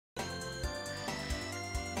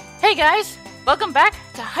Hey guys, welcome back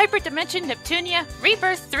to Hyperdimension Neptunia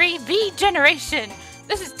Rebirth 3 V Generation.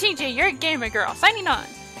 This is TJ, your gamer girl, signing on.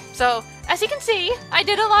 So, as you can see, I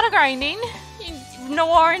did a lot of grinding.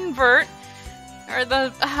 Noir and Vert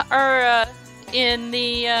are in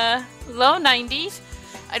the low 90s.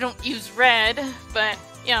 I don't use red, but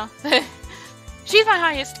you know, she's my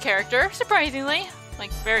highest character, surprisingly.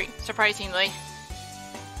 Like, very surprisingly.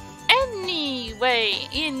 Anyway,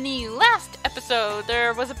 in the last episode,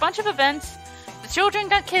 there was a bunch of events. The children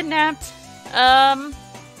got kidnapped, and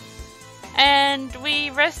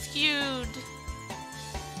we rescued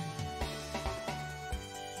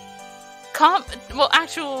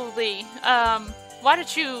why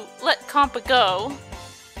don't you let Compa go?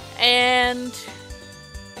 And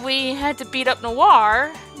we had to beat up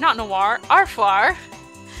Arfar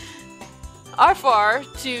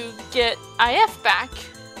to get IF back.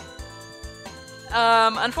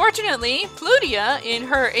 Unfortunately, Plutia, in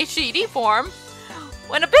her HDD form,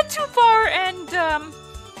 went a bit too far and,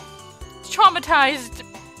 traumatized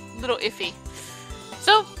little Iffy.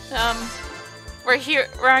 So,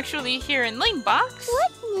 we're actually here in Lane Box.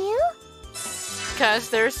 What new? Because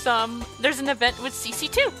there's an event with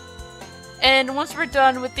CC2. And once we're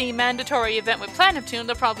done with the mandatory event with Planeptune,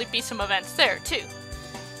 there'll probably be some events there, too.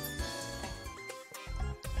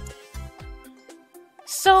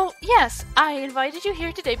 So, yes, I invited you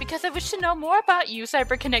here today because I wish to know more about you,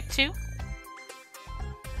 CyberConnect 2.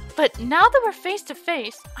 But now that we're face to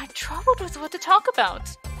face, I'm troubled with what to talk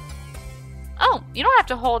about. Oh, you don't have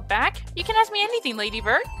to hold back. You can ask me anything, Lady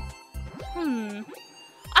Bird. I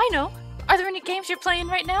know. Are there any games you're playing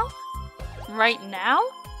right now? Right now?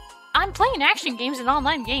 I'm playing action games and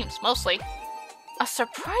online games, mostly. A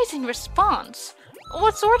surprising response.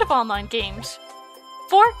 What sort of online games?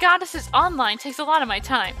 Four Goddesses Online takes a lot of my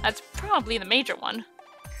time. That's probably the major one.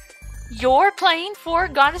 You're playing Four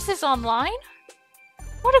Goddesses Online?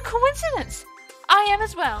 What a coincidence! I am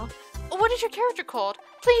as well. What is your character called?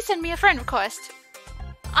 Please send me a friend request.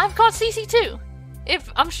 I'm called CC2.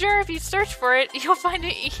 I'm sure if you search for it, you'll find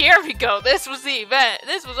it. Here we go. This was the event.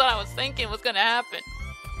 This was what I was thinking was gonna happen.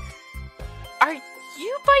 Are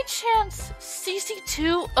you by chance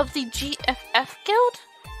CC2 of the GFF Guild?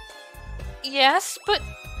 Yes, but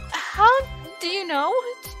how do you know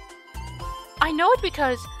it? I know it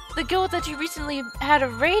because the guild that you recently had a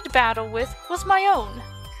raid battle with was my own.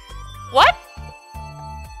 What?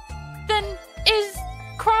 Then is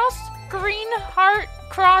Green Heart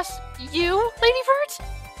Cross you, Lady Vert?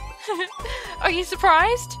 Are you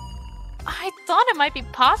surprised? I thought it might be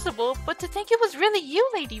possible, but to think it was really you,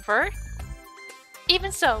 Lady Vert.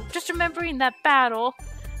 Even so, just remembering that battle,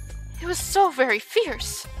 it was so very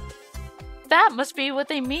fierce. That must be what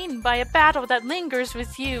they mean by a battle that lingers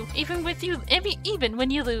with you, even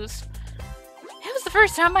when you lose. It was the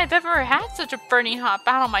first time I've ever had such a burning hot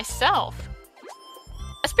battle myself.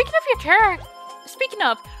 Speaking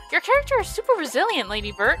of, your character is super resilient,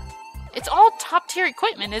 Lady Vert. It's all top-tier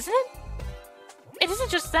equipment, isn't it? It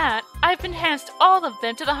isn't just that. I've enhanced all of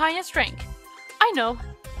them to the highest rank. I know.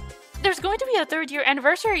 There's going to be a 3rd-year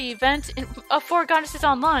anniversary event of Four Goddesses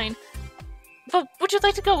Online. But would you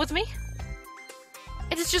like to go with me?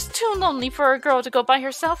 It is just too lonely for a girl to go by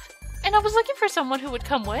herself, and I was looking for someone who would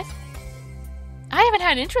come with. I haven't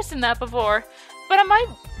had interest in that before, but I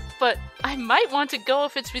might want to go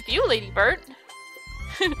if it's with you, Lady Bird.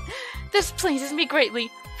 This pleases me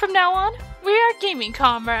greatly. From now on, we are gaming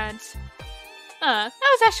comrades. That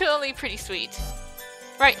was actually pretty sweet.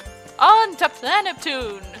 Right, on to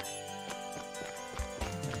Planeptune!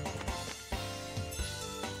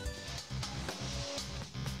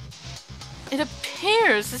 It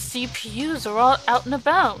appears the CPUs are all out and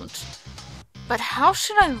about. But how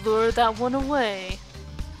should I lure that one away?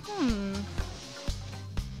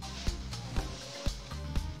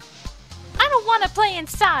 I don't want to play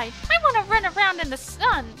inside. I want to run around in the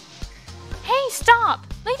sun. Hey, stop!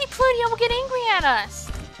 Lady Plutia will get angry at us.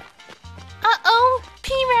 Uh-oh!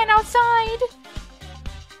 P ran outside.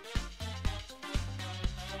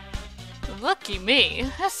 Lucky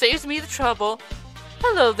me. That saves me the trouble.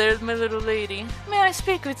 Hello there, my little lady. May I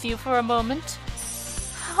speak with you for a moment?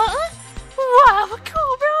 Huh? Wow, a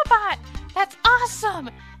cool robot! That's awesome!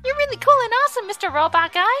 You're really cool and awesome, Mr.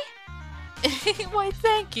 Robot Guy! Why,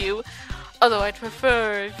 thank you. Although I would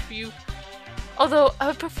prefer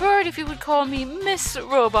it if you would call me Miss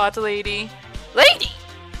Robot Lady. Lady?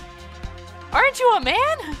 Aren't you a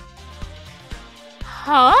man?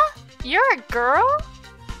 Huh? You're a girl?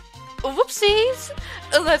 Whoopsies!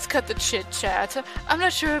 Let's cut the chit-chat. I'm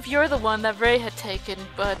not sure if you're the one that Ray had taken,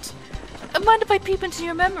 but... mind if I peep into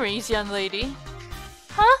your memories, young lady?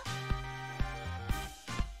 Huh?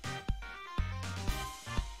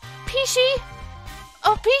 Peachy?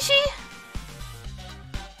 Oh, Peachy?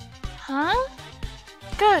 Huh?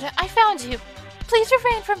 Good, I found you. Please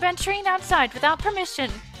refrain from venturing outside without permission.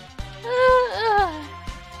 Did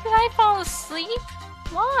I fall asleep?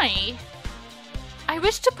 Why? I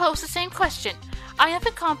wish to pose the same question. I and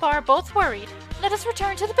Falcom are both worried. Let us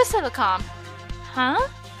return to the Basilicom. Huh?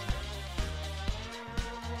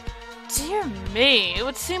 Dear me, it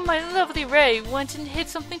would seem my lovely Ray went and hid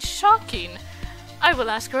something shocking. I will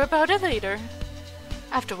ask her about it later.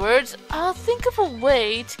 Afterwards, I'll think of a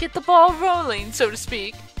way to get the ball rolling, so to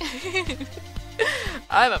speak.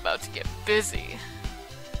 I'm about to get busy.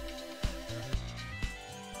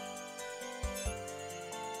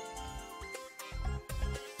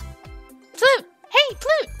 Plute! Hey,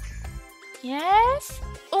 Plute! Yes?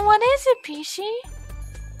 What is it, Peachy?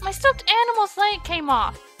 My stuffed animal's leg came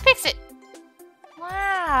off. Fix it!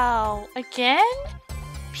 Wow, again?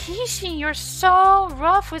 Peachy, you're so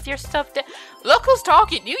rough with your stuffed Look who's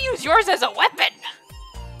talking! You use yours as a weapon!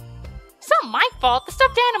 It's not my fault. The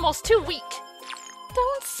stuffed animal's too weak.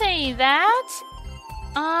 Don't say that.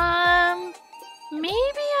 Maybe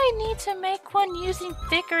I need to make one using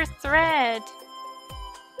thicker thread.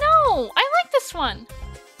 No, I like this one.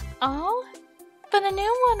 Oh, but a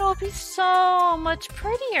new one will be so much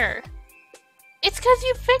prettier. It's because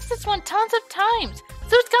you fixed this one tons of times,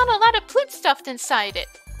 so it's got a lot of Plute stuffed inside it.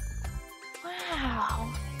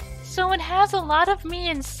 Wow. So it has a lot of me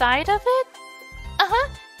inside of it? Uh-huh.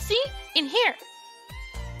 See? In here.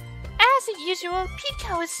 As usual,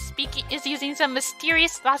 Pico is using some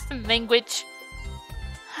mysterious Boston language.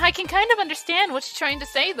 I can kind of understand what she's trying to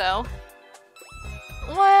say, though.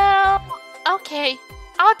 Well, okay.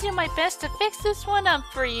 I'll do my best to fix this one up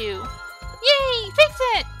for you. Yay! Fix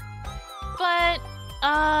it! But,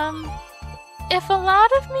 if a lot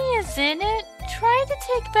of me is in it, try to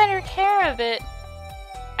take better care of it.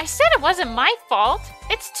 I said it wasn't my fault.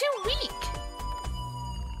 It's too weak.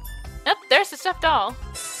 Oh, there's the stuffed doll.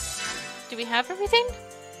 Do we have everything?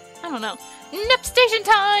 I don't know. Nap station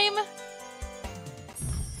time!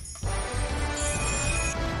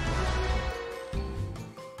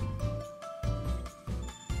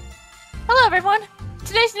 Hello everyone!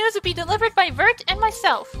 Today's news will be delivered by Vert and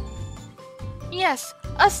myself. Yes,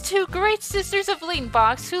 us two great sisters of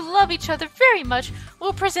Leanbox who love each other very much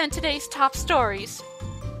will present today's top stories.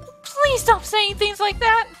 Please stop saying things like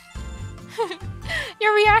that!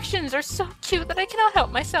 Your reactions are so cute that I cannot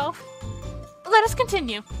help myself. Let us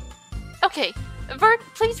continue. Okay, Vert,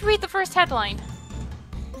 please read the first headline.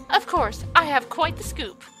 Of course, I have quite the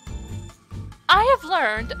scoop. I have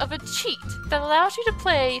learned of a cheat that allows you to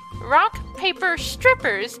play rock, paper,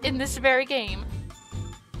 strippers in this very game.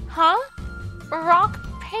 Huh? Rock,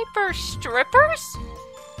 paper, strippers?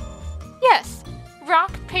 Yes,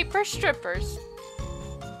 rock, paper, strippers.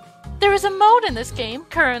 There is a mode in this game,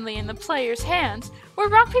 currently in the player's hands, where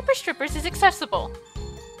rock, paper, strippers is accessible.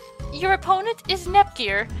 Your opponent is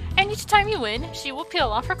Nepgear, and each time you win, she will peel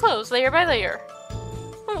off her clothes layer by layer.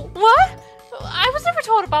 What? I was never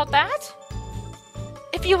told about that.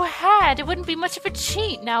 If you had, it wouldn't be much of a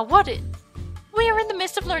cheat now, would it? We are in the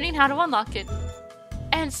midst of learning how to unlock it.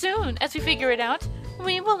 And soon, as we figure it out,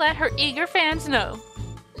 we will let her eager fans know.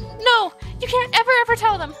 No, you can't ever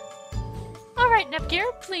tell them. Alright,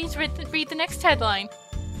 Nepgear, please read the next headline.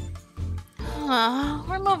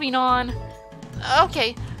 We're moving on.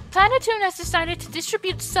 Okay, Planetoon has decided to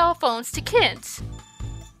distribute cell phones to kids.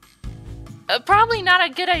 Probably not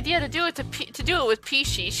a good idea to do it with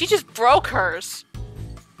Peachy. She just broke hers.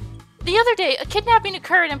 The other day, a kidnapping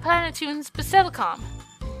occurred in Planetoon's Basilicom.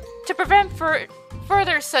 To prevent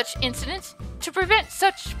further such incidents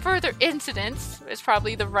is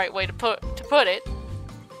probably the right way to put it.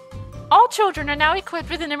 All children are now equipped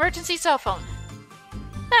with an emergency cell phone.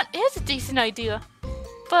 That is a decent idea.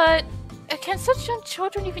 But can such young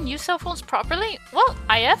children even use cell phones properly? Well,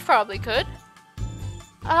 IF probably could.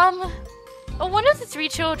 One of the 3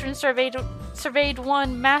 children surveyed,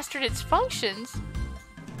 one mastered its functions.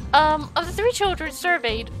 Of the 3 children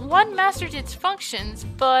surveyed, 1 mastered its functions,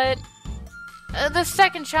 but the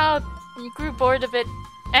second child grew bored of it,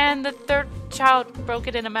 and the 3rd child broke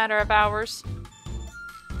it in a matter of hours.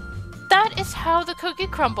 That is how the cookie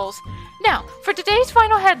crumbles. Now, for today's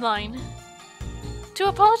final headline. To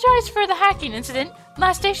apologize for the hacking incident,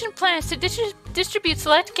 Last Station plans to distribute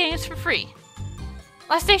select games for free.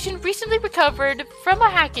 Last Station recently recovered from a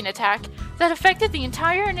hacking attack that affected the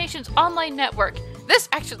entire nation's online network. This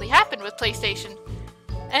actually happened with PlayStation.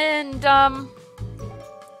 And,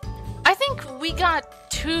 I think we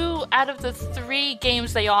got 2 out of the 3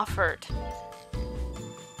 games they offered.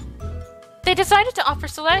 They decided to offer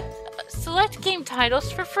select game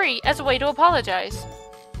titles for free as a way to apologize.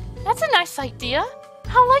 That's a nice idea.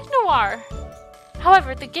 How like Noir.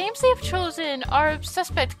 However, the games they have chosen are of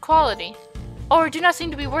suspect quality, or do not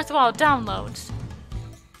seem to be worthwhile downloads.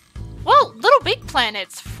 Well, Little Big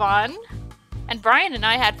Planet's fun. And Brian and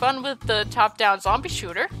I had fun with the top-down zombie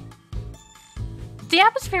shooter. The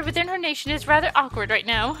atmosphere within her nation is rather awkward right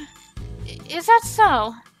now. Is that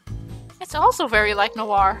so? It's also very like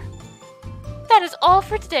Noir. That is all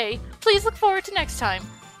for today. Please look forward to next time.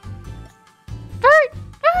 Bert!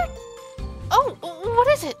 Bert! Oh, what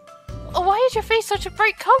is it? Why is your face such a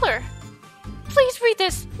bright color? Please read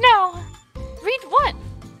this, now! Read what?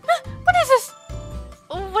 What is this?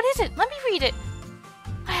 What is it? Let me read it.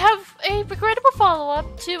 I have a regrettable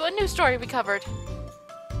follow-up to a news story we covered.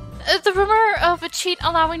 The rumor of a cheat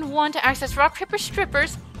allowing one to access rock, paper,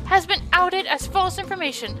 strippers has been outed as false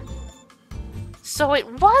information. So it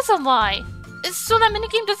was a lie. So that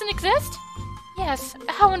minigame doesn't exist? Yes,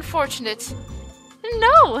 how unfortunate.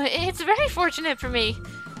 No, it's very fortunate for me.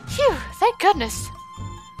 Phew, thank goodness.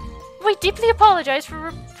 We deeply apologize for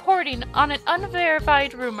reporting on an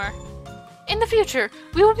unverified rumor. In the future,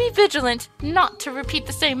 we will be vigilant not to repeat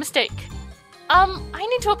the same mistake. I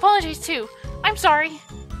need to apologize too. I'm sorry.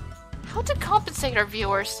 How to compensate our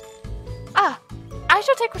viewers? I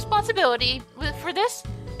shall take responsibility for this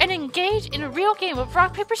and engage in a real game of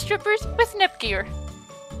rock, paper, strippers with Nepgear.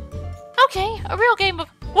 Okay, a real game of...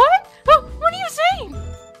 What? What are you saying?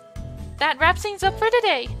 That wraps things up for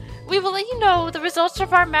today. We will let you know the results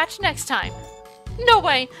of our match next time. No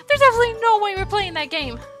way! There's absolutely no way we're playing that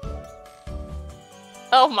game.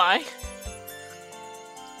 Oh my.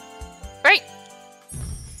 Right.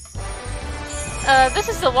 This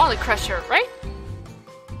is the Wallet Crusher, right?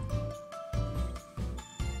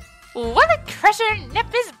 Wallet Crusher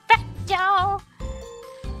Nep is back, y'all!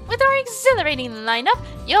 With our exhilarating lineup,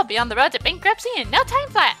 you'll be on the road to bankruptcy in no time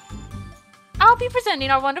flat. I'll be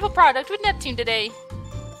presenting our wonderful product with Neptune today.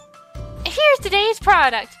 Here's today's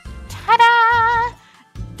product. Ta-da!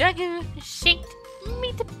 Dagu-shaped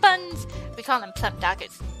meat buns. We call them plump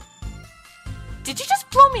daggers. Did you just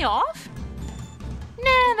blow me off?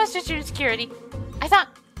 Nah, that's just your insecurity. I thought,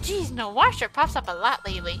 geez, Noir sure pops up a lot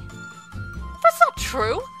lately. That's not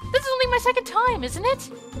true. This is only my second time, isn't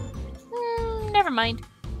it? Never mind.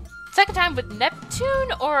 Second time with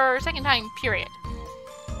Neptune or second time period?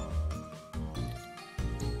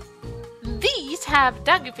 These have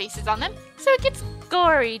dagu faces on them, so it gets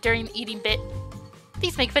gory during the eating bit.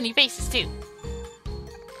 These make funny faces too.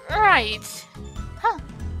 Right.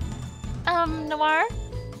 Huh. Noir?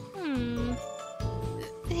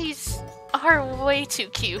 These are way too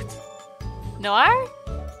cute. Noir?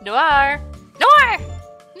 Noir? Noir!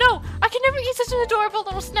 No! I can never eat such an adorable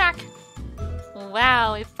little snack!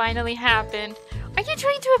 Wow, it finally happened. Are you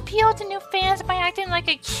trying to appeal to new fans by acting like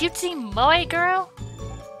a cutesy moe girl?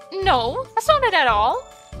 No, that's not it at all.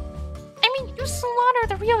 I mean, you slaughter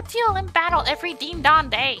the real deal in battle every Dean-Don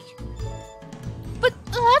day. But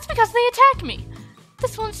that's because they attacked me.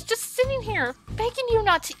 This one's just sitting here, begging you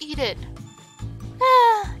not to eat it.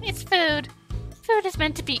 It's food. Food is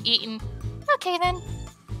meant to be eaten. Okay then.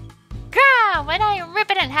 Grah! When I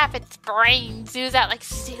rip it in half, its brains ooze out like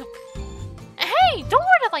soup. Hey, don't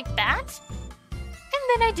word it like that. And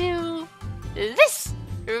then I do this.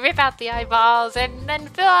 Rip out the eyeballs and then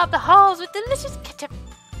fill out the holes with delicious ketchup.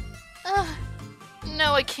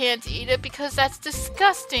 No, I can't eat it because that's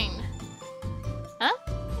disgusting. Huh?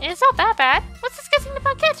 It's not that bad. What's disgusting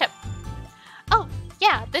about ketchup? Oh,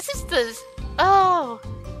 yeah, this is the... Oh,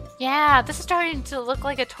 yeah, this is starting to look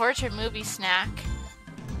like a torture movie snack.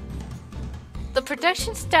 The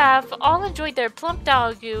production staff all enjoyed their plump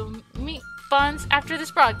dagu meat buns after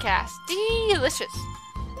this broadcast. Delicious.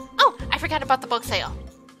 Oh, I forgot about the book sale.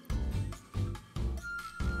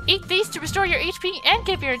 Eat these to restore your HP and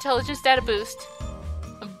give your intelligence stat a boost.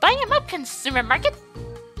 Buy them up, consumer market!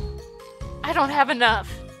 I don't have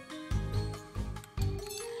enough.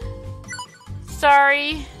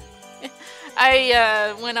 Sorry.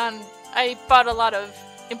 I bought a lot of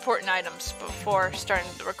important items before starting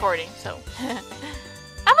the recording, so...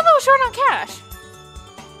 I'm a little short on cash.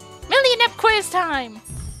 Million Ep quiz time!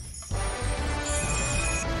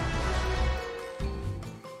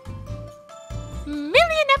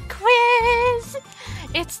 Million Ep quiz!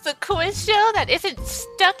 It's the quiz show that isn't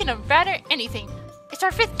stuck in a rat or anything. It's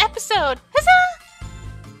our 5th episode! Huzzah!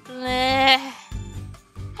 Bleh.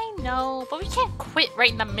 I know, but we can't quit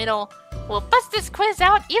right in the middle. We'll bust this quiz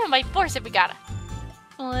out even by force if we gotta.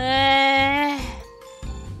 Bleh.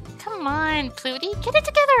 Come on, Pluty, get it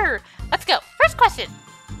together! Let's go. First question.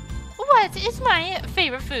 What is my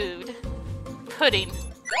favorite food? Pudding.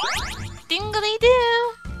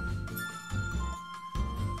 Dingly-doo!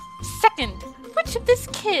 Second, which of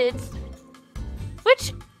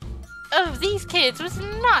these kids was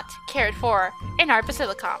not cared for in our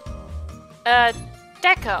Basilicom?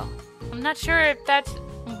 Deco. I'm not sure if that's...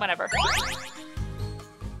 whatever.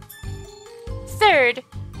 Third,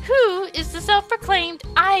 who is the self-proclaimed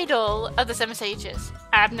idol of the Seven Sages?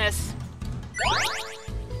 Abnus.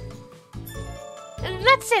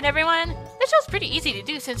 That's it, everyone. This show's pretty easy to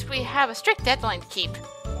do since we have a strict deadline to keep.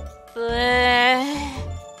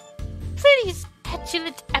 Pluty's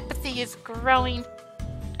petulant apathy is growing.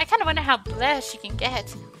 I kind of wonder how blessed she can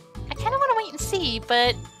get. I kind of want to wait and see,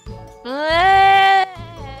 but...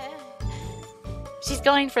 she's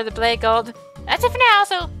going for the Blade Gold. That's it for now,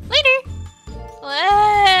 so later!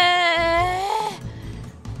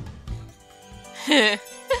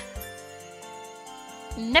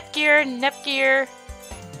 Nepgear,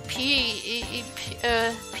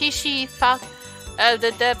 Pishi, Falcom.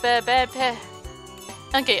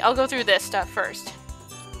 Okay, I'll go through this stuff first.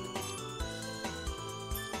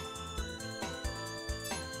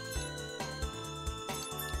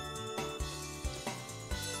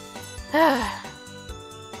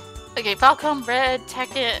 Okay, Falcom, Red,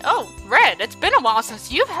 Tekken. Oh, Red! It's been a while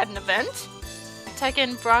since you've had an event.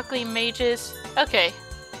 Tekken, Broccoli, Mages. Okay.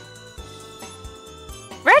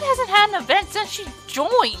 Red hasn't had an event since she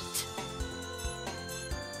joined.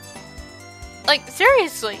 Like,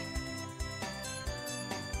 seriously.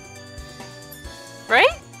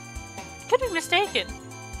 Right? Could be mistaken.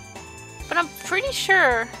 But I'm pretty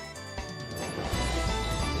sure...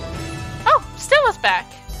 Oh, Stella's back.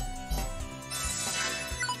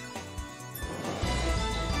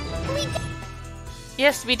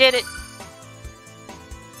 Yes, we did it.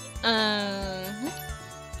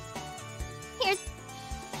 Here's...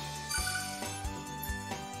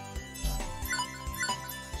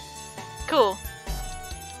 Cool.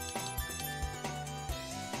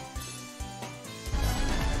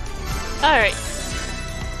 Alright.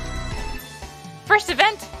 First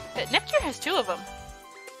event! Neptune has 2 of them.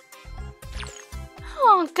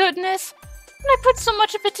 Oh, goodness. I put so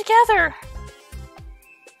much of it together.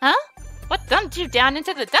 Huh? What dumped you down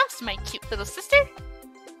into the dumps, my cute little sister?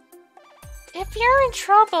 If you're in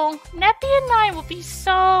trouble, Neppy and I will be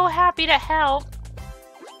so happy to help.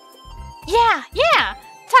 Yeah!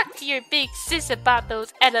 Talk to your big sis about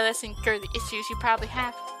those adolescent girly issues you probably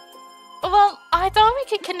have. Well, I thought we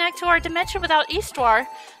could connect to our dimension without Eastwar,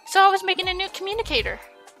 so I was making a new communicator.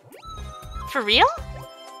 For real?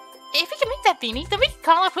 If we can make that beanie, then we can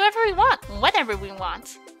call up whoever we want, whenever we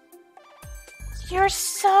want. You're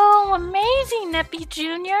so amazing, Neppy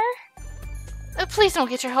Jr. Please don't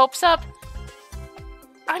get your hopes up.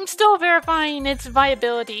 I'm still verifying its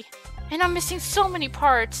viability, and I'm missing so many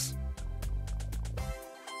parts.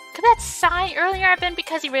 Could that sigh earlier have been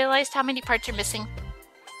because you realized how many parts you're missing?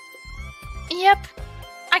 Yep.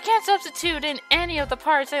 I can't substitute in any of the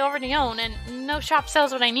parts I already own, and no shop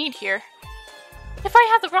sells what I need here. If I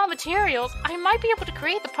had the raw materials, I might be able to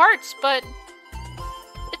create the parts, but...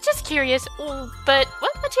 Just curious, but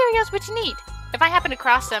what materials would you need? If I happen to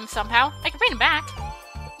cross them somehow, I can bring them back.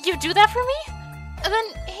 You do that for me? Then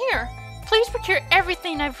here, please procure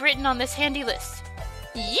everything I've written on this handy list.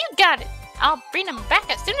 You got it! I'll bring them back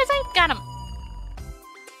as soon as I've got them.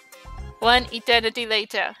 1 eternity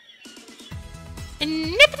later.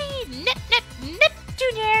 Nippity Nip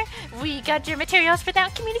Jr. We got your materials for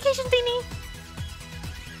that communication thingy.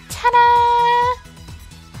 Ta-da!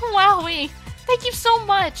 Wowee! Thank you so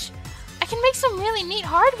much! I can make some really neat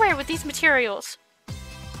hardware with these materials.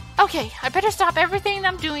 Okay, I better stop everything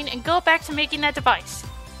I'm doing and go back to making that device.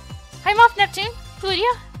 I'm off, Neptune.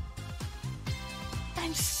 Plutia?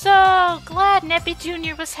 I'm so glad Neppy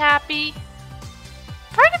Jr. was happy.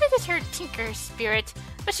 Part of it is her tinker spirit,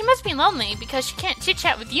 but she must be lonely because she can't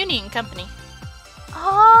chit-chat with Uni and company.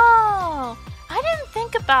 Oh, I didn't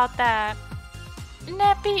think about that.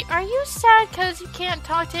 Neppy, are you sad because you can't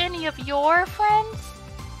talk to any of your friends?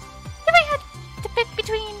 If I had to pick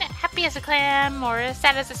between happy as a clam or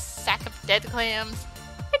sad as a sack of dead clams,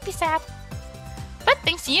 I'd be sad. But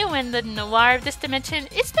thanks to you and the noir of this dimension,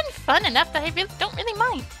 it's been fun enough that I don't really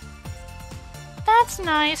mind. That's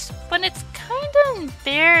nice, but it's kinda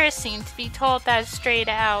embarrassing to be told that straight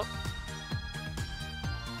out.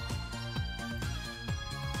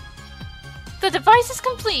 The device is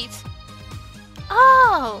complete!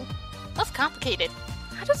 Oh! That's complicated.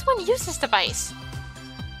 How does one use this device?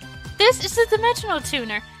 This is the dimensional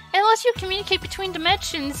tuner. It lets you communicate between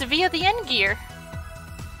dimensions via the end gear.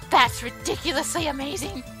 That's ridiculously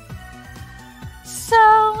amazing!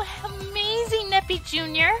 So amazing, Neppy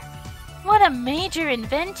Jr. What a major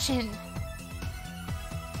invention.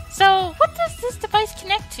 So, what does this device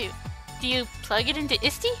connect to? Do you plug it into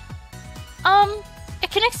ISTI?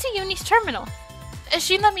 It connects to Uni's terminal.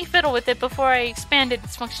 She let me fiddle with it before I expanded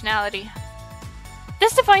its functionality.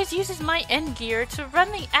 This device uses my end gear to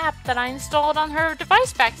run the app that I installed on her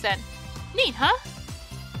device back then. Neat, huh?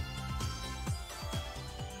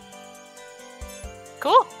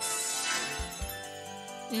 Cool.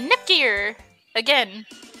 Nepgear! Again.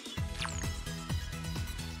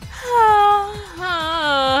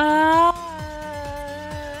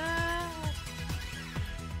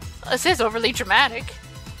 This is overly dramatic.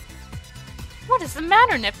 What is the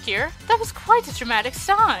matter, Nepgear? That was quite a dramatic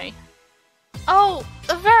sigh. Oh,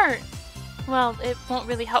 Vert. Well, it won't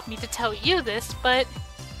really help me to tell you this, but...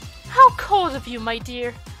 How cold of you, my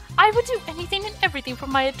dear. I would do anything and everything for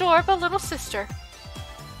my adorable little sister.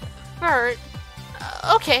 Vert.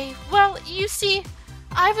 Okay, well, you see,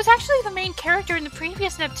 I was actually the main character in the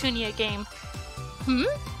previous Neptunia game. Hmm?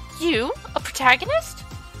 You? A protagonist?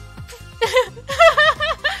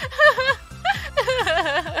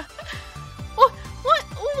 What?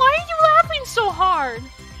 Why are you laughing so hard?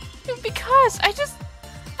 Because I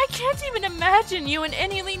can't even imagine you in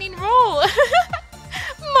any leading role.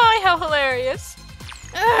 My, how hilarious.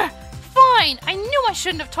 Fine, I knew I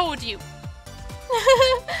shouldn't have told you.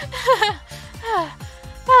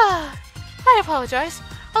 I apologize.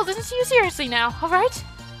 I'll listen to you seriously now, alright?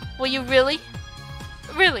 Will you really?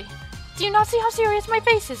 Really? Do you not see how serious my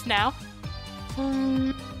face is now?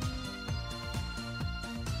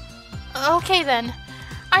 Okay then.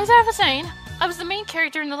 As I was saying, I was the main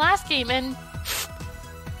character in the last game and...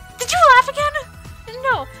 Did you laugh again?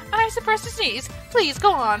 No, I suppressed a sneeze. Please,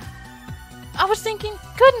 go on. I was thinking,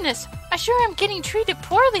 goodness, I sure am getting treated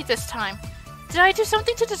poorly this time. Did I do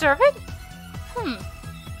something to deserve it?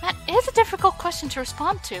 That is a difficult question to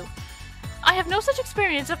respond to. I have no such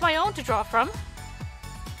experience of my own to draw from.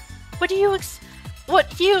 What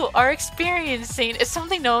you are experiencing is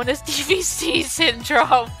something known as DBZ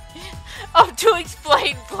syndrome. Oh, to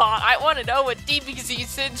explain, Blonde, I want to know what DBZ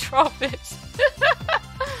syndrome is. Is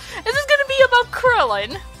this gonna be about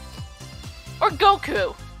Krillin? Or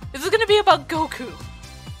Goku? Is this gonna be about Goku?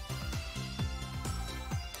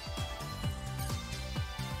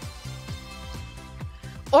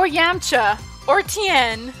 Or Yamcha? Or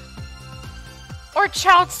Tien? Or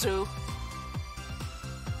Chaozu?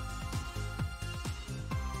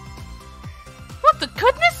 What the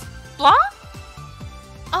goodness? Blah?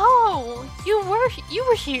 Oh, you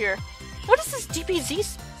were here. What is this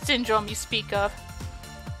DBZ syndrome you speak of?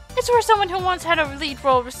 It's where someone who once had a lead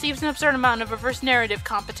role receives an absurd amount of reverse narrative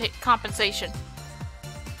compensation.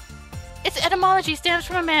 Its etymology stems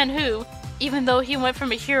from a man who, even though he went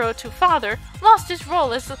from a hero to father, lost his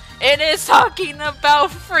role as... It is talking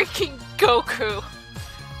about freaking Goku!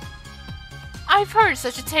 I've heard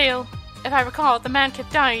such a tale. If I recall, the man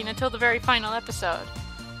kept dying until the very final episode.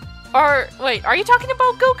 Or, wait, are you talking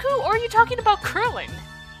about Goku, or are you talking about Krillin?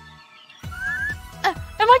 Am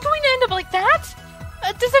I going to end up like that?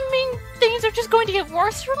 Does that mean things are just going to get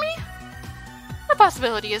worse for me? The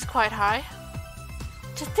possibility is quite high.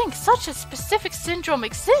 To think such a specific syndrome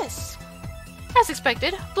exists. As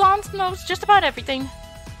expected, Blonde knows just about everything.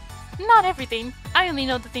 Not everything. I only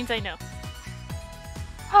know the things I know.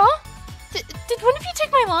 Huh? Did one of you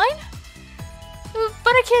take my line?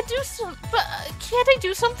 But I can't do some. But can't I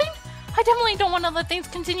do something? I definitely don't want to let things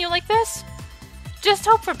continue like this. Just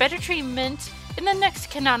hope for better treatment in the next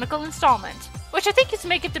canonical installment, which I think is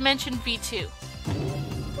Mega Dimension V2.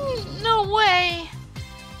 No way.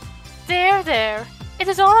 There. It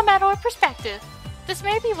is all a matter of perspective. This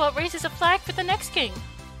may be what raises a flag for the next game.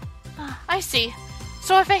 I see.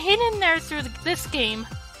 So if I hang in there through this game,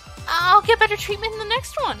 I'll get better treatment in the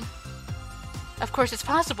next one. Of course, it's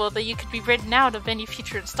possible that you could be written out of any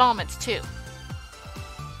future installments, too.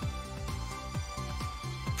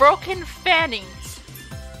 Broken Fannings.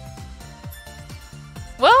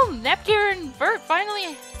 Well, Nepgear and Vert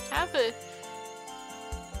finally have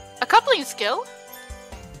a coupling skill.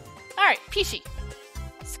 Alright, Peachy.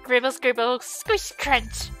 Scribble, scribble, squish,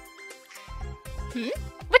 crunch.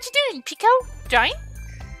 What you doing, Pico? Drawing?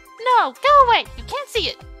 No, go away. You can't see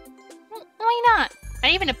it. Why not?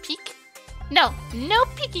 Not even a peek? No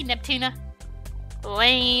peeking, Neptuna.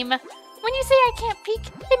 Lame. When you say I can't peek,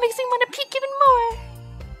 it makes me want to peek even more.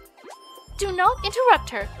 Do not interrupt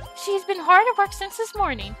her. She's been hard at work since this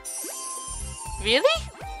morning. Really?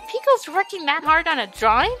 Pico's working that hard on a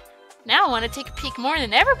drawing? Now I want to take a peek more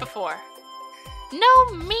than ever before.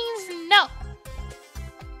 No means no.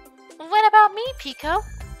 What about me, Pico?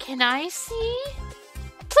 Can I see?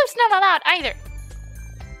 Plute's not allowed either.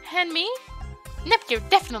 And me? Nepgear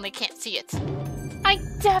definitely can't see it. I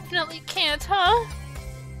definitely can't, huh?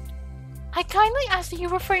 I kindly ask that you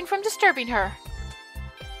refrain from disturbing her.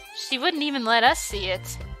 She wouldn't even let us see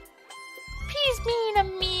it. Please being a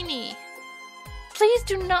meanie. Please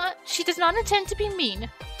do not. She does not intend to be mean.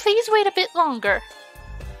 Please wait a bit longer.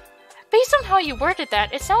 Based on how you worded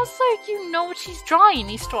that, it sounds like you know what she's drawing,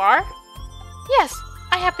 Histoire. Yes,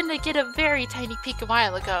 I happened to get a very tiny peek a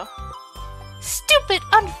while ago. Stupid,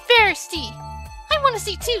 unfair, Steve! I want to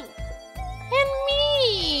see too! And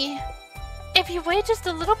me! If you wait just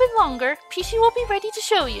a little bit longer, Peachy will be ready to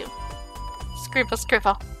show you. Scribble,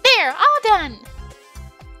 scribble. There, all done!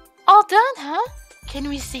 All done, huh? Can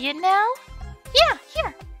we see it now? Yeah,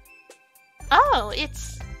 here. Oh,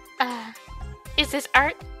 it's... is this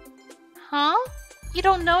art? Huh? You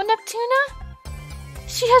don't know Neptuna?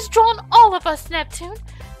 She has drawn all of us, Neptune.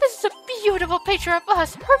 This is a beautiful picture of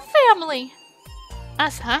us, her family.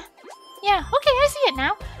 Us, huh? Yeah, okay, I see it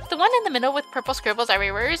now. The one in the middle with purple scribbles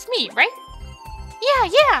everywhere is me, right?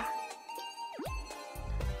 Yeah.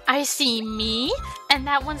 I see me, and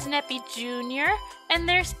that one's Neppy Jr., and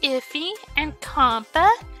there's Iffy, and Compa,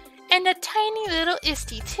 and a tiny little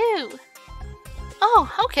Isty, too.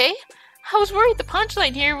 Oh, okay. I was worried the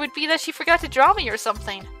punchline here would be that she forgot to draw me or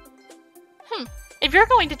something. If you're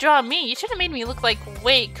going to draw me, you should have made me look like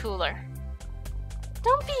way cooler.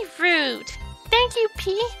 Don't be rude. Thank you,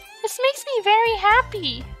 P. This makes me very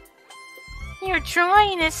happy. Your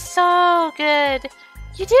drawing is so good.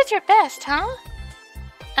 You did your best, huh?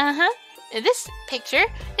 Uh-huh. This picture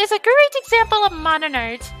is a great example of modern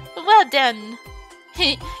art. Well done.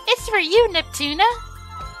 It's for you, Neptuna.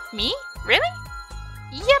 Me? Really?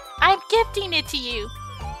 Yep, I'm gifting it to you.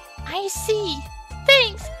 I see.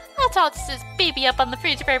 Thanks. I'll toss this baby up on the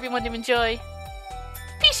fridge for everyone to enjoy.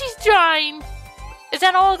 Peachy's drawing. Is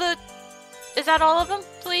that all of them,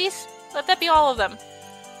 please? Let that be all of them.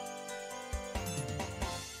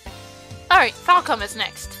 Alright, Falcom is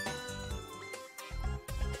next.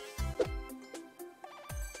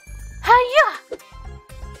 Hiya!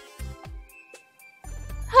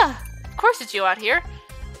 Of course it's you out here.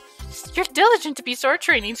 You're diligent to be sword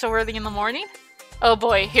training so early in the morning. Oh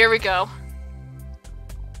boy, here we go.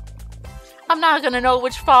 I'm not gonna know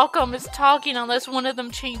which Falcom is talking unless one of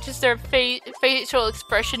them changes their facial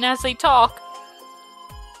expression as they talk.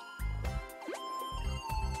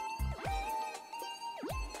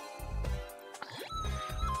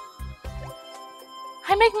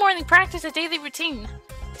 I make morning practice a daily routine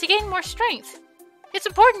to gain more strength. It's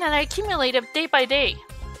important that I accumulate it day by day.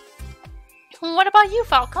 What about you,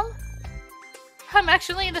 Falcom? I'm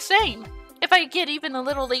actually the same. If I get even a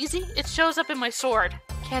little lazy, it shows up in my sword.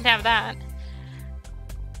 Can't have that.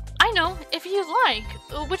 I know, if you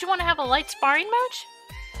like, would you want to have a light sparring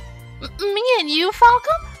match? Me and you,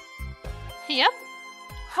 Falcom? Yep.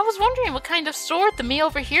 I was wondering what kind of sword the me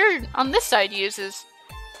over here on this side uses.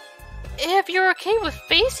 If you're okay with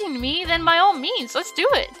facing me, then by all means, let's do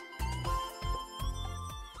it.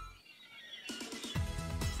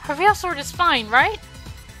 Her real sword is fine, right?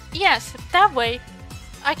 Yes, that way,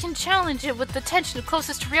 I can challenge it with the tension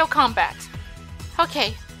closest to real combat.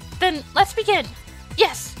 Okay, then let's begin.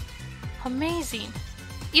 Yes! Amazing.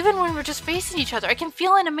 Even when we're just facing each other, I can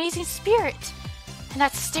feel an amazing spirit. And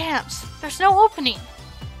that stamps. There's no opening.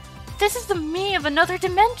 This is the me of another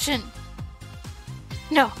dimension.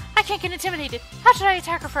 No, I can't get intimidated. How should I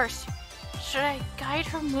attack her first? Should I guide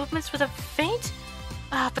her movements with a feint?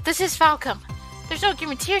 But this is Falcom. There's no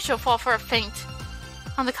guarantee she'll fall for a feint.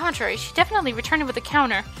 On the contrary, she definitely returned it with a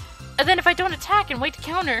counter. And then if I don't attack and wait to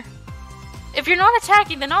counter... If you're not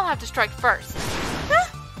attacking, then I'll have to strike first.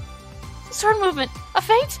 Huh? Sword movement. A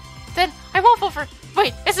feint? Then I won't fall for...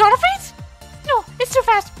 Wait, it's not a feint? No, it's too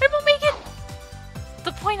fast. I won't make it.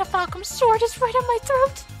 The point of Falcom's sword is right on my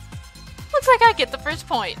throat. Looks like I get the first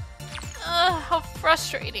point. How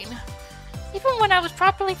frustrating. Even when I was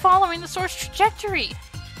properly following the sword's trajectory.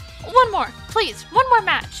 One more, please. One more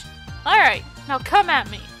match. Alright, now come at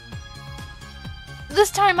me.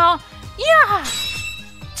 This time I'll... Yeah!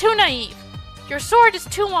 Too naive. Your sword is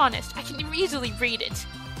too honest. I can easily read it.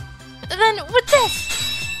 Then with this!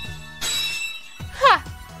 Ha!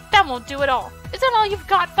 That won't do at all. Is that all you've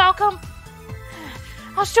got, Falcom?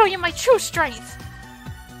 I'll show you my true strength.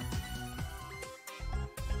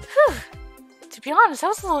 Whew. To be honest, that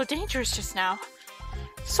was a little dangerous just now.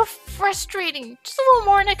 So frustrating. Just a little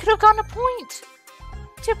more and I could have gotten a point.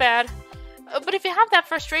 Too bad. But if you have that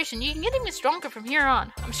frustration, you can get even stronger from here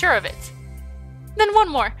on. I'm sure of it. Then one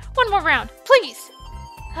more round, please.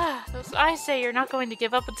 Those eyes say you're not going to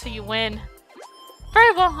give up until you win.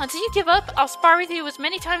 Very well, until you give up, I'll spar with you as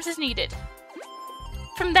many times as needed.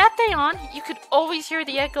 From that day on, you could always hear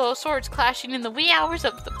the echo of swords clashing in the wee hours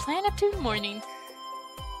of the Planeptune morning.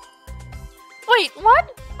 Wait,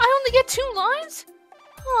 what? I only get 2 lines?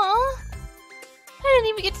 Aww. I didn't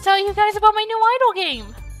even get to tell you guys about my new idol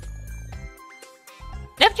game.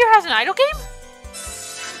 Neptune has an idol game?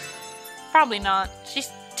 Probably not. She's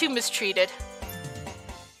too mistreated.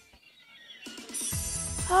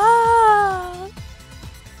 Ah.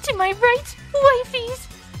 To my right, wifeys.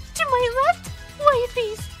 To my left,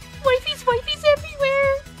 wifeys. Wifeys, wifeys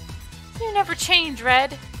everywhere. You never change,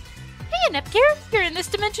 Red. Hey, Nepgear, you're in this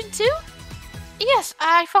dimension too? Yes,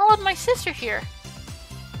 I followed my sister here.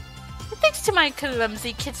 Thanks to my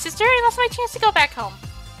clumsy kid sister, I lost my chance to go back home.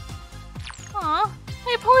 Aw,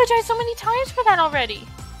 I apologize so many times for that already.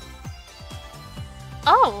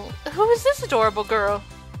 Oh, who is this adorable girl?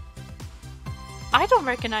 I don't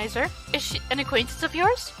recognize her. Is she an acquaintance of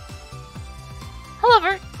yours? Hello,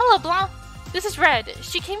 Vert. Hello, Blanc. This is Red.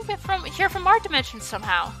 She came from our dimension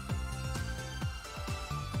somehow.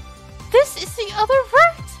 This is the other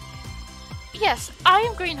Vert! Yes, I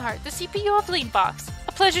am Greenheart, the CPU of Leanbox.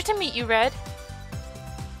 A pleasure to meet you, Red.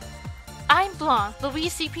 I'm Blanc,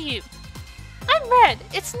 Louise CPU. I'm Red.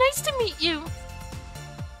 It's nice to meet you.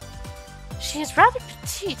 She is rather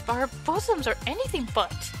petite, but her bosoms are anything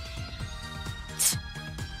but.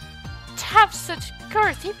 To have such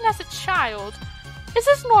girth, even as a child. Is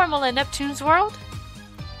this normal in Neptune's world?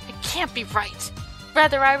 It can't be right.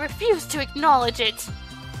 Rather, I refuse to acknowledge it.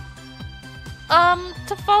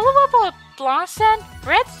 To follow up on what Blanc said,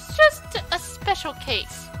 Red's just a special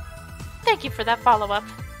case. Thank you for that follow-up.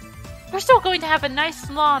 We're still going to have a nice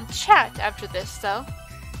long chat after this, though.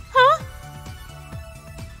 Huh?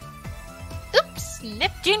 Oops,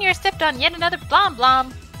 Nip Jr. stepped on yet another blonde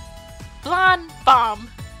bomb.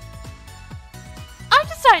 I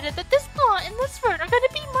decided that this Blanc and this Vert are going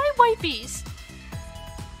to be my wifeys.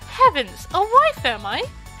 Heavens, a wife am I?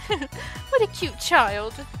 What a cute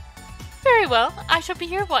child. Very well, I shall be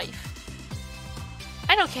your wife.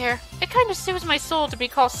 I don't care. It kind of soothes my soul to be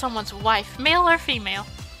called someone's wife, male or female.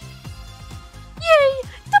 Yay!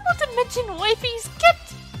 Double dimension wifeys, get!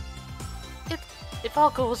 If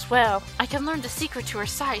all goes well, I can learn the secret to her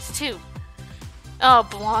size, too. Oh,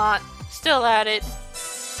 Blanc. Still at it.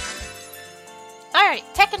 Alright,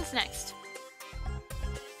 Tekken's next.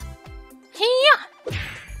 Hiya!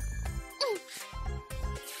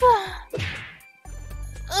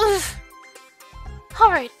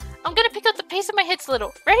 Alright, I'm gonna pick up the pace of my hits a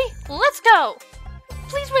little. Ready? Let's go!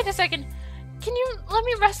 Please wait a second. Can you let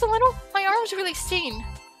me rest a little? My arm's really stinging.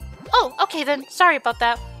 Oh, okay then. Sorry about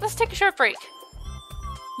that. Let's take a short break.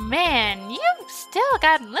 Man, you've still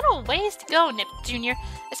got little ways to go, Nip Jr.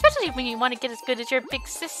 Especially when you want to get as good as your big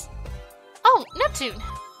sis. Oh, Neptune.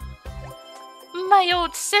 My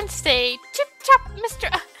old sensei, Chip Chop Mr.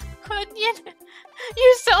 Onion.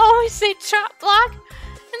 Used to always say chop block.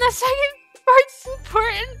 And the second part's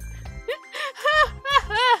important.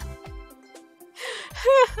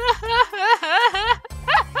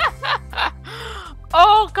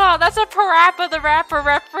 Oh god, that's a Parappa the Rapper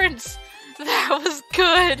reference. That was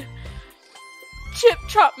good. Chip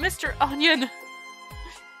Chop Mr. Onion.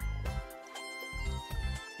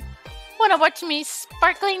 Wanna watch me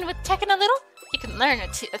sparkling with Tekken a little? You can learn a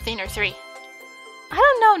thing or 3. I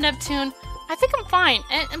don't know, Neptune. I think I'm fine.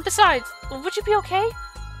 And besides, would you be okay?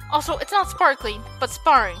 Also, it's not sparkling, but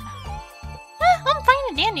sparring. I'm fine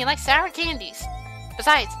and dandy like sour candies.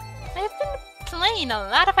 Besides, I've been playing a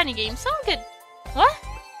lot of funny games, so I'm good. What?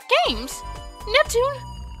 Games? Neptune?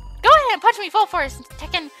 Go ahead and punch me full force,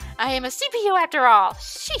 Tekken. I am a CPU after all.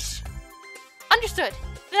 Sheesh. Understood.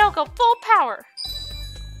 Then I'll go full power.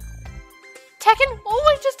 Tekken? Oh,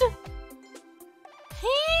 wait, just a...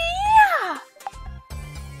 Yeah!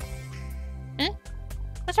 Huh?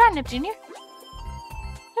 What's wrong, Nip Jr.?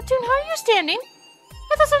 Neptune, how are you standing?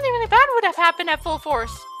 I thought something really bad would have happened at full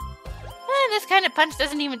force. This kind of punch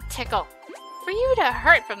doesn't even tickle. For you to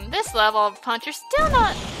hurt from this level of punch, you're still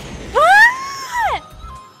not... Ah!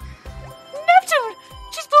 Neptune!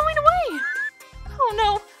 She's blowing away! Oh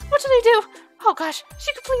no, what did I do? Oh gosh,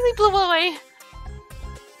 she completely blew away.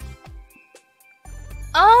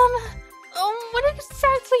 What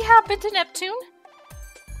exactly happened to Neptune?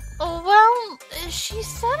 Oh, well, she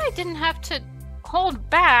said I didn't have to hold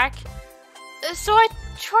back. So I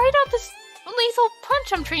tried out this lethal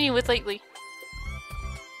punch I'm training with lately.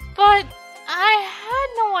 But I had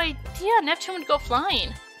no idea Neptune would go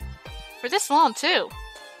flying. For this long, too.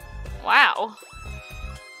 Wow.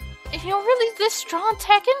 You're really this strong,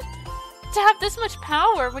 Tekken? To have this much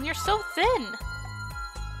power when you're so thin.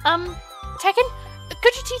 Tekken,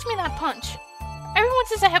 could you teach me that punch? Everyone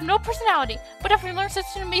says I have no personality, but if I learn such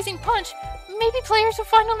an amazing punch, maybe players will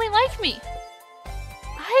finally like me.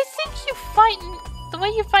 I think the way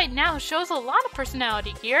you fight now shows a lot of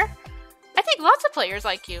personality here. I think lots of players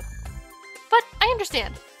like you. But I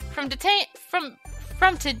understand. From today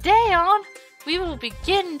on, we will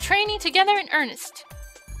begin training together in earnest.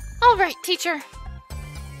 Alright, teacher.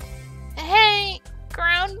 Hey,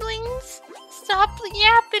 groundlings, stop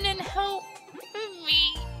yapping and help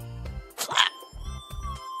me.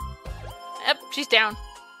 Yep, she's down.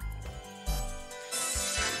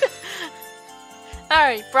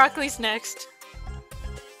 Alright, Broccoli's next.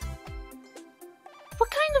 What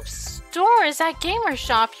kind of store is that gamer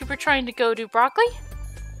shop you were trying to go to, Broccoli?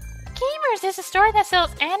 Gamers is a store that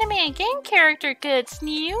sells anime and game character goods,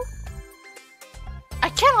 New. I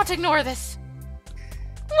cannot ignore this.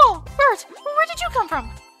 Whoa, Bert, where did you come from?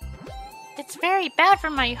 It's very bad for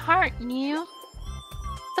my heart, New.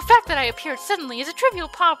 The fact that I appeared suddenly is a trivial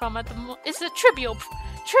problem at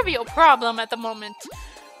the moment.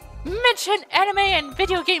 Mention anime and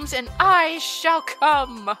video games and I shall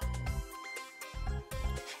come.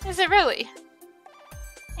 Is it really?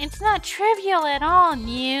 It's not trivial at all,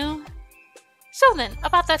 New. So then,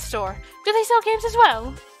 about that store. Do they sell games as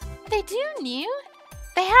well? They do, New.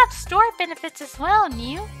 They have store benefits as well,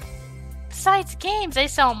 New. Besides games, they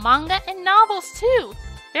sell manga and novels too.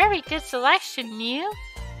 Very good selection, New.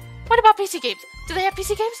 What about PC games? Do they have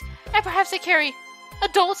PC games? And perhaps they carry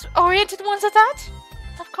adult-oriented ones at that?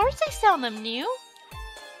 Of course they sell them, New.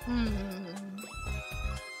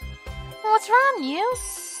 What's wrong, New?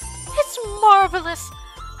 It's marvelous.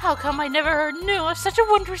 How come I never knew of such a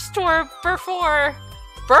wondrous store before?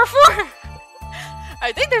 Before?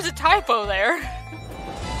 I think there's a typo there.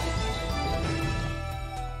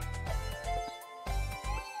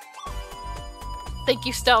 Thank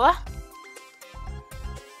you, Stella.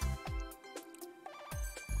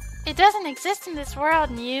 It doesn't exist in this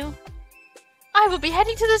world, New. I will be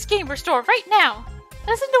heading to this gamer store right now.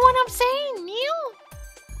 Listen to what I'm saying, New.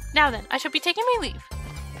 Now then, I shall be taking my leave.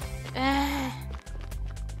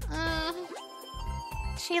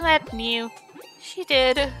 She left, New. She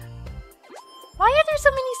did. Why are there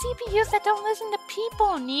so many CPUs that don't listen to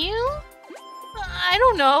people, New? I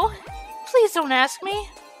don't know. Please don't ask me.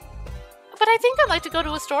 But I think I'd like to go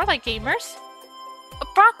to a store like Gamers.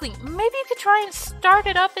 Broccoli, maybe you could try and start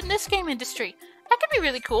it up in this game industry. That could be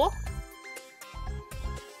really cool.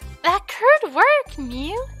 That could work,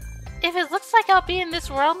 New. If it looks like I'll be in this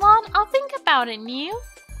world long, I'll think about it, New.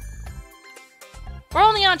 We're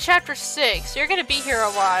only on chapter 6. You're gonna be here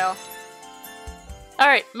a while.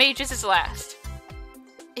 Alright, Mages is last.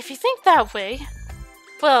 If you think that way,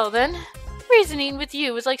 well then, reasoning with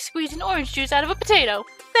you is like squeezing orange juice out of a potato.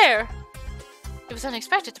 There! It was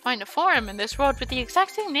unexpected to find a forum in this world with the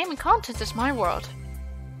exact same name and contents as my world.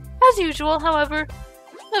 As usual, however,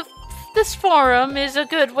 this forum is a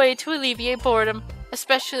good way to alleviate boredom,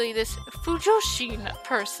 especially this Fujoshin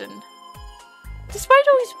person. Despite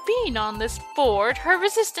always being on this board, her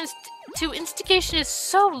resistance to instigation is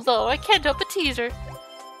so low I can't help but tease her.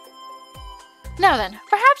 Now then,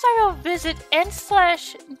 perhaps I will visit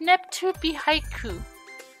n/Neptunia Haiku.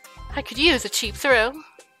 I could use a cheap thrill.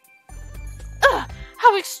 Ugh!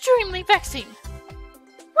 How extremely vexing!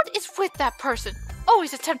 What is with that person?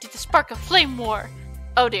 Always attempting to spark a flame war.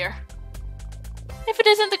 Oh dear. If it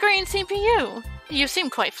isn't the green CPU. You seem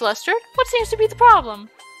quite flustered. What seems to be the problem?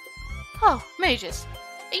 Oh, Mages.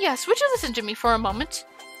 Yes, would you listen to me for a moment?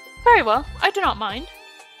 Very well, I do not mind.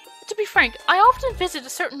 To be frank, I often visit a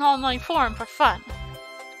certain online forum for fun.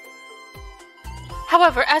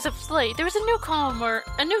 However, as of late, there is a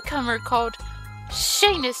newcomer called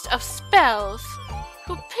Shanest of Spells,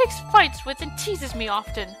 who picks fights with and teases me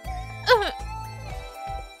often.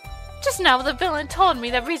 Just now the villain told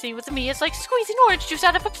me that reasoning with me is like squeezing orange juice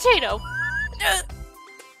out of a potato.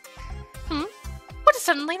 What is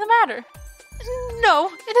suddenly the matter?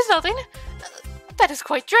 No, it is nothing. That is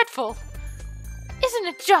quite dreadful. Isn't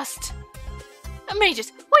it just?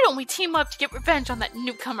 Mages, why don't we team up to get revenge on that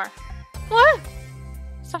newcomer? What?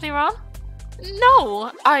 Something wrong?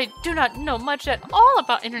 No, I do not know much at all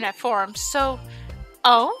about internet forums, so...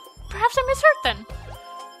 Oh, perhaps I misheard then.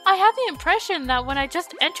 I had the impression that when I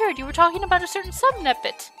just entered, you were talking about a certain subnet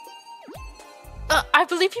bit. I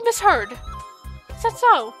believe you misheard. Is that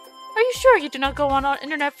so? Are you sure you do not go on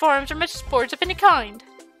internet forums or message boards of any kind?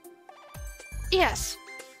 Yes.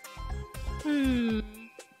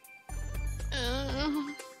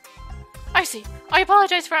 I see. I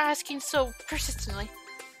apologize for asking so persistently.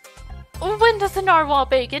 When does the narwhal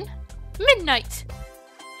begin? Midnight!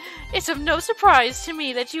 It's of no surprise to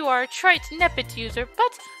me that you are a trite Nepit user,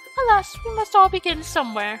 but Alas, we must all begin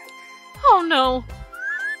somewhere. Oh no.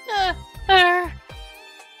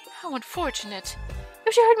 How unfortunate.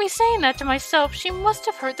 If she heard me saying that to myself, she must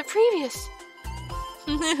have heard the previous.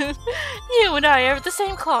 You and I are of the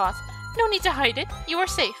same cloth. No need to hide it. You are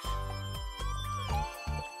safe.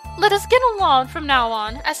 Let us get along from now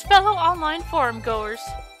on as fellow online forum goers.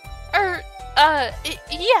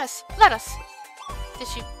 Yes, let us. Did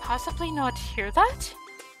she possibly not hear that?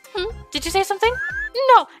 Did you say something?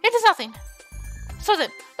 No, it is nothing. So then,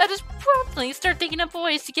 let us promptly start thinking up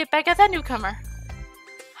ways to get back at that newcomer.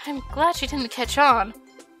 I'm glad she didn't catch on.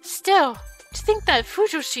 Still, to think that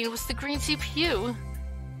Fujoshin was the green CPU.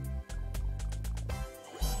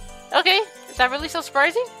 Okay, is that really so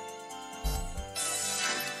surprising?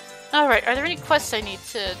 Alright, are there any quests I need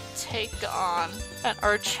to take on that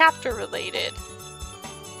are chapter related?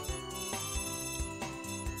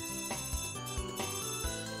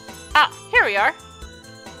 Ah, here we are.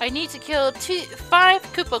 I need to kill 5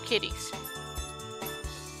 Koopo kitties.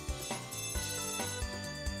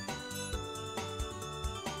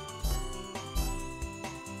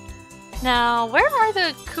 Now, where are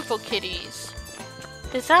the Koopo kitties?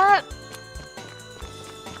 Is that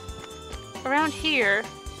around here?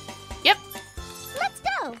 Yep. Let's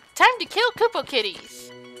go. Time to kill Koopo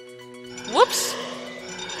kitties. Whoops.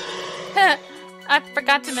 I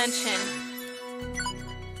forgot to mention.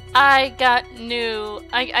 I got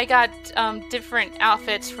different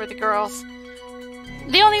outfits for the girls.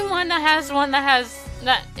 The only one that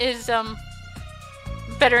is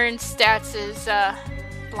better in stats is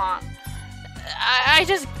blonde. I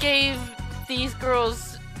just gave these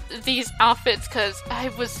girls these outfits because I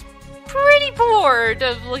was pretty bored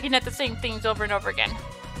of looking at the same things over and over again.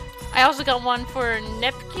 I also got one for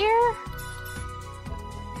Nepgear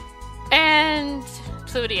and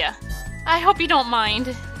Plutia. I hope you don't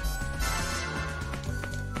mind.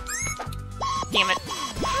 Damn it.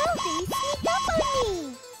 How they sneak up on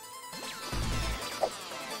me?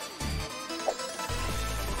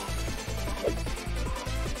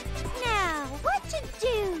 Now, what to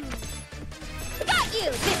do? Got you!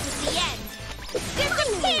 This is the end!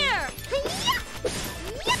 Disappear!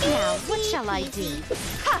 Now, what shall I do?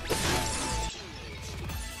 Ha!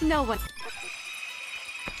 No one.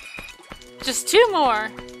 Just 2 more.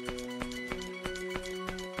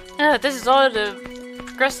 This is all to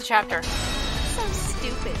progress the chapter. So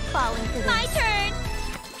stupid, falling for this. My turn!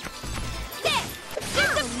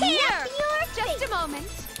 Disappear! Just a moment.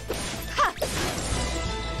 Ha!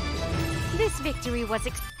 This victory was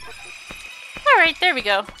Alright, there we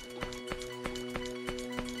go.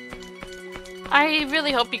 I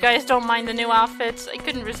really hope you guys don't mind the new outfits. I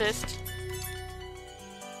couldn't resist.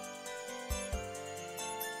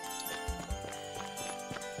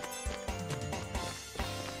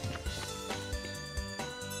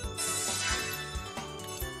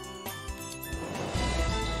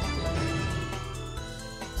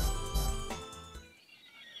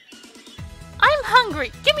 I'm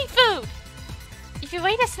hungry! Give me food! If you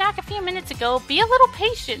ate a snack a few minutes ago, be a little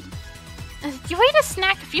patient. You ate a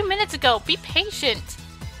snack a few minutes ago, be patient.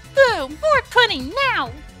 Boo! More pudding,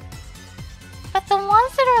 now! But the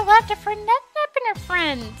ones that are left are for Nep and her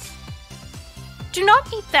friends. Do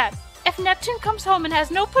not eat that. If Neptune comes home and has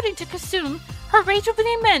no pudding to consume, her rage will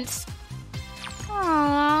be immense.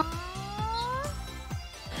 Aww.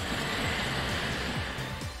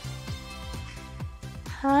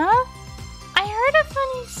 Huh? I heard a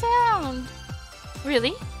funny sound.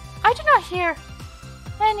 Really? I do not hear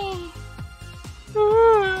any.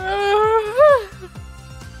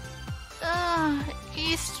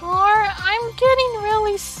 Eastwar, I'm getting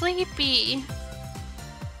really sleepy.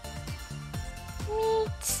 Me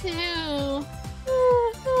too.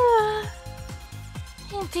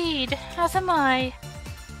 Indeed, as am I.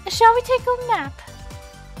 Shall we take a nap?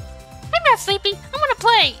 I'm not sleepy. I want to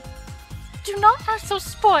play. Do not act so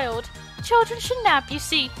spoiled. Children should nap, you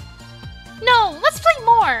see. No, let's play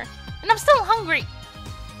more. And I'm still hungry.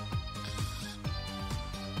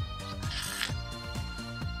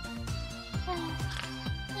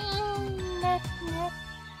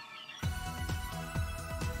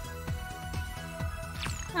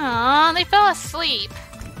 Aw, they fell asleep.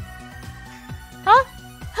 Huh?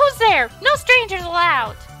 Who's there? No strangers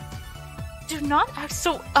allowed. Do not act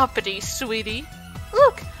so uppity, sweetie.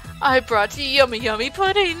 Look, I brought you yummy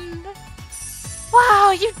pudding.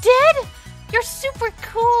 Wow, you did? You're super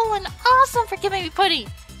cool and awesome for giving me pudding.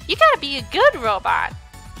 You gotta be a good robot.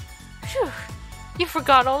 Phew, you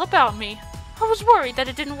forgot all about me. I was worried that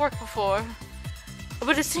it didn't work before.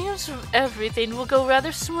 But it seems everything will go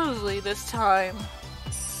rather smoothly this time.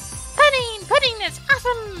 Pudding! Pudding is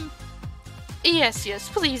awesome! Yes, yes,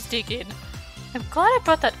 please dig in. I'm glad I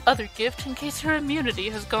brought that other gift in case her immunity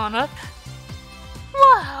has gone up.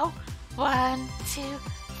 Wow! 1, 2, 4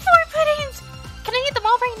 puddings! Can I eat them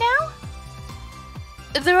all right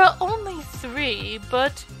now? There are only 3,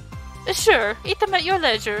 but sure, eat them at your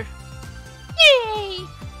leisure. Yay!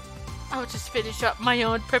 I'll just finish up my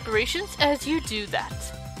own preparations as you do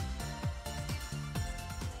that.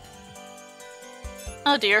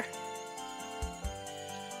 Oh dear.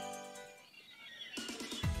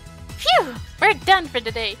 Phew! We're done for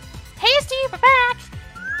today. Hey Steve, we're back!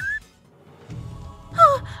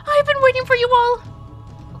 Oh, I've been waiting for you all!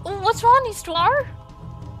 What's wrong, Histoire?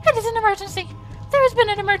 It is an emergency. There has been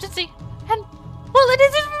an emergency. And, well, it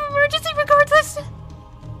is an emergency regardless!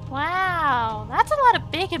 Wow, that's a lot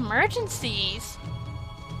of big emergencies.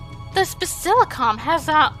 The Falcom has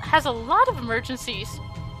a lot of emergencies.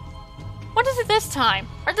 What is it this time?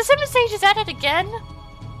 Are the 7 stages at it again?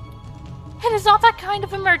 It is not that kind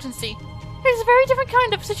of emergency. It is a very different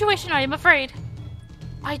kind of situation, I am afraid.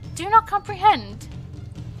 I do not comprehend.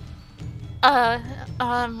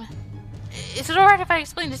 Is it alright if I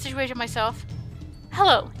explain the situation myself?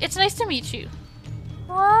 Hello, it's nice to meet you.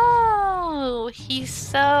 Whoa, he's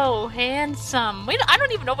so handsome. Wait, I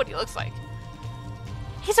don't even know what he looks like.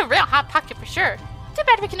 He's a real hot pocket for sure. Too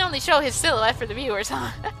bad we can only show his silhouette for the viewers,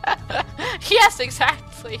 huh? Yes,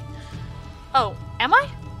 exactly. Oh, am I?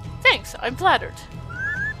 Thanks, I'm flattered.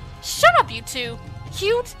 Shut up, you two.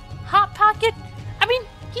 Cute, hot pocket. I mean,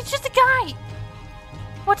 he's just a guy.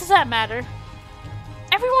 What does that matter?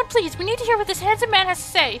 Everyone, please, we need to hear what this handsome man has to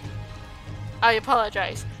say. I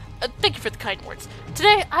apologize. Thank you for the kind words.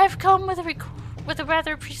 Today, I've come with a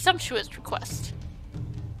rather presumptuous request.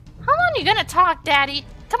 How long are you gonna talk, Daddy?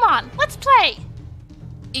 Come on, let's play!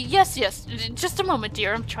 Yes, just a moment,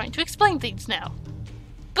 dear. I'm trying to explain things now.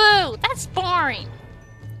 Boo! That's boring!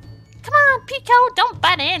 Come on, Pico, don't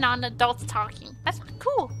butt in on adults talking. That's not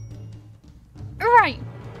cool. Right.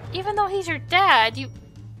 Even though he's your dad, you...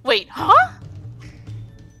 Wait, huh?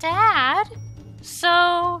 Dad?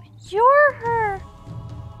 So, you're her...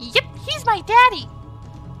 Yep, he's my daddy!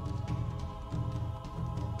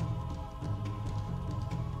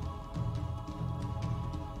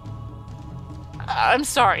 I'm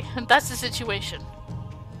sorry, that's the situation.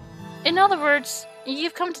 In other words,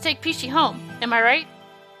 you've come to take Peachy home, am I right?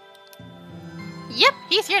 Yep,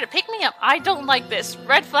 he's here to pick me up. I don't like this.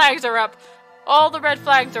 Red flags are up. All the red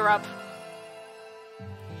flags are up.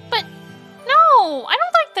 But, no, I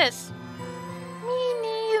don't like this. Me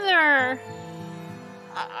neither.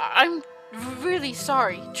 I'm really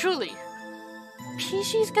sorry, truly.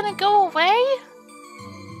 Peachy's gonna go away?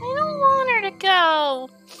 I don't want her to go.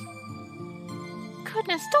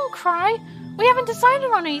 Goodness, don't cry. We haven't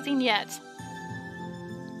decided on anything yet.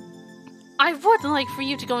 I would like for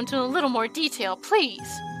you to go into a little more detail, please.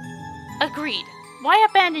 Agreed. Why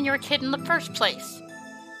abandon your kid in the first place?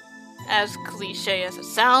 As cliche as it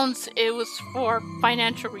sounds, it was for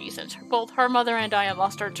financial reasons. Both her mother and I had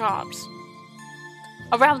lost our jobs.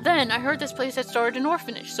 Around then, I heard this place had started an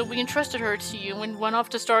orphanage, so we entrusted her to you and went off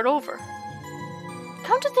to start over.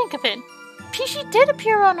 Come to think of it, Peachy did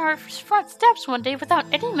appear on our front steps one day without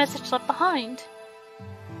any message left behind.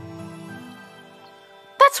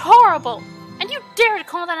 That's horrible! And you dare to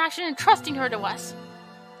call that action entrusting her to us!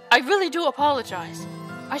 I really do apologize.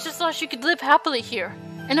 I just thought she could live happily here,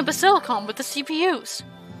 in a Falcom with the CPUs.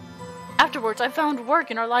 Afterwards, I found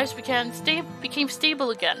work and our lives became stable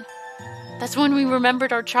again. That's when we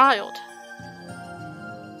remembered our child.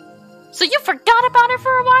 So you forgot about her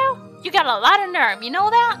for a while? You got a lot of nerve, you know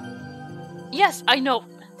that? Yes, I know.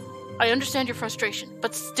 I understand your frustration,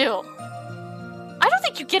 but still. I don't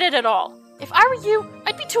think you get it at all. If I were you,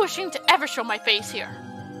 I'd be too ashamed to ever show my face here.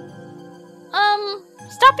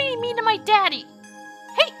 Stop being mean to my daddy.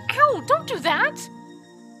 Hey, ow, don't do that.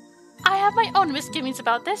 I have my own misgivings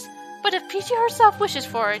about this, but if Peachy herself wishes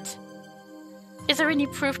for it. Is there any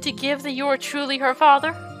proof to give that you are truly her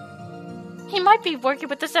father? He might be working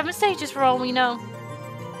with the 7 stages for all we know.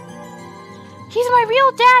 He's my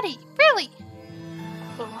real daddy, really.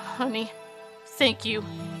 Oh, honey, thank you.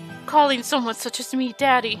 Calling someone such as me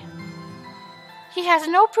daddy. He has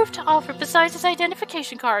no proof to offer besides his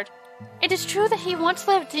identification card. It is true that he once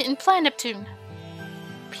lived in Planet Neptune.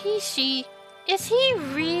 Peachy, is he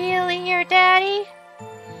really your daddy?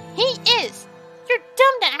 He is! You're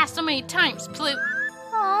dumb to ask so many times, Plute.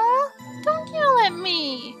 Aw, don't yell at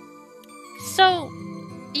me. So,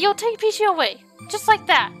 you'll take Peachy away, just like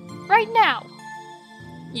that, right now?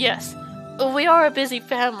 Yes, we are a busy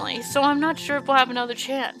family, so I'm not sure if we'll have another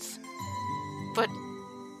chance. But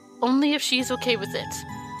only if she's okay with it.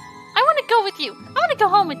 I want to go with you. I want to go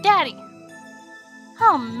home with Daddy.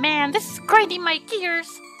 Oh man, this is grinding my gears.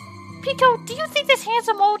 Pico, do you think this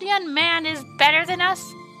handsome old young man is better than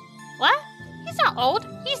us? What? He's not old.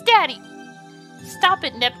 He's daddy. Stop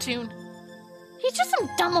it, Neptune. He's just some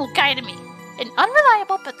dumb old guy to me. An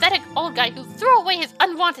unreliable, pathetic old guy who threw away his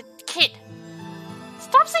unwanted kid.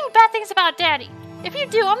 Stop saying bad things about daddy. If you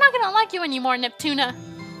do, I'm not gonna like you anymore, Neptuna.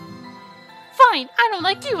 Fine, I don't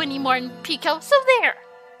like you anymore, Pico, so there.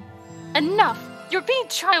 Enough. You're being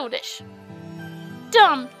childish.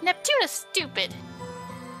 Dumb. Neptuna's stupid.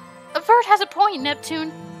 Avert has a point,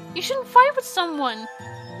 Neptune. You shouldn't fight with someone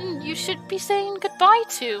you should be saying goodbye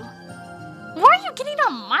to. Why are you getting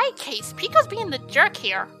on my case? Pico's being the jerk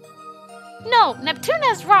here. No,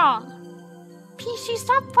 Neptuna's wrong. Peachy,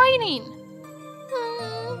 stop fighting.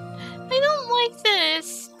 I don't like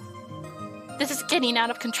this. This is getting out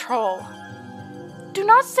of control. Do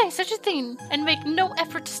not say such a thing and make no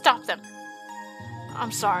effort to stop them.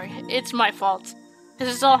 I'm sorry, it's my fault. This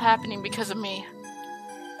is all happening because of me.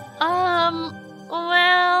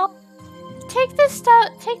 Well, take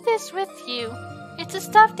this with you. It's a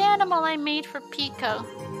stuffed animal I made for Pico.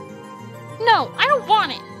 No, I don't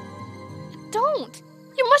want it. Don't.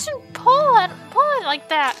 You mustn't pull it like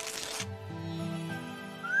that.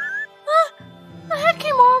 The head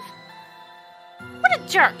came off. What a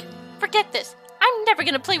jerk. Forget this. I'm never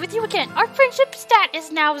gonna play with you again. Our friendship stat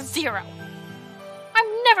is now 0.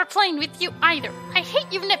 I'm never playing with you either. I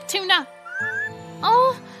hate you, Neptuna.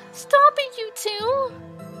 Oh, stop it, you two.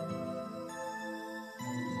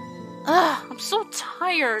 I'm so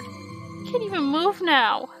tired. Can't even move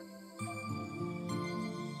now.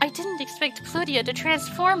 I didn't expect Plutia to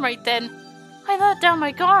transform right then. I let down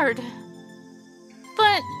my guard.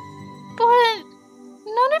 But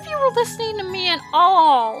none of you were listening to me at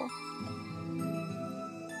all.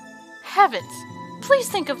 Heavens, please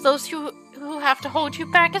think of those who have to hold you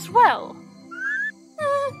back as well.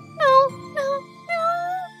 No.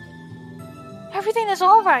 Everything is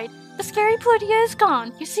all right. The scary Plutia is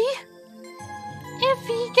gone, you see?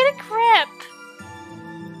 Iffy, get a grip.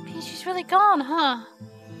 She's really gone, huh?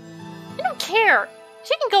 I don't care.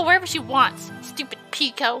 She can go wherever she wants, stupid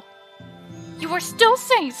Pico. You are still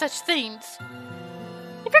saying such things.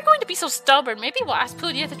 If you're going to be so stubborn, maybe we'll ask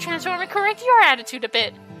Plutia to transform and correct your attitude a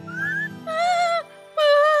bit.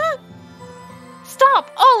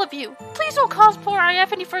 Stop, all of you! Please don't cause poor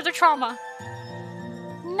IF any further trauma.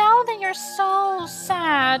 Now that you're so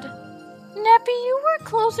sad, Neppy, you were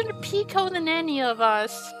closer to Pico than any of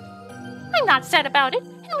us. I'm not sad about it,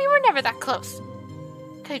 and we were never that close.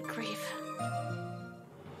 Good grief.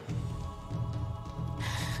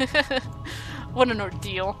 What an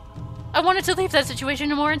ordeal. I wanted to leave that situation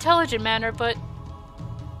in a more intelligent manner, but...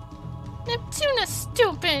 Neptuna's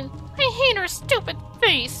stupid. I hate her stupid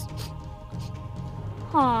face.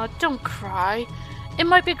 Aw, don't cry. It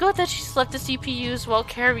might be good that she's left the CPUs while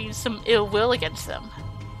carrying some ill will against them.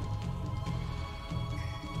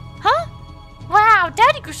 Huh? Wow,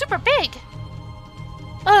 Daddy grew super big!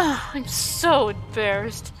 I'm so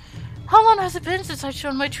embarrassed. How long has it been since I've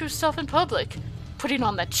shown my true self in public? Putting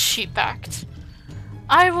on that cheap act.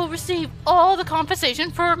 I will receive all the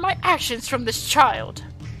compensation for my actions from this child.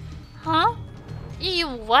 Huh? You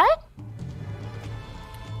what?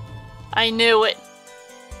 I knew it.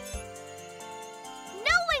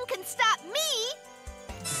 No one can stop me!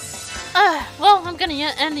 Well, I'm gonna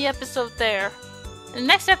end the episode there. In the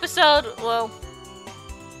next episode, well,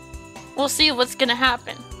 we'll see what's gonna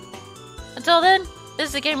happen. Until then, this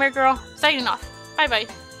is the Gamer Girl, signing off. Bye-bye.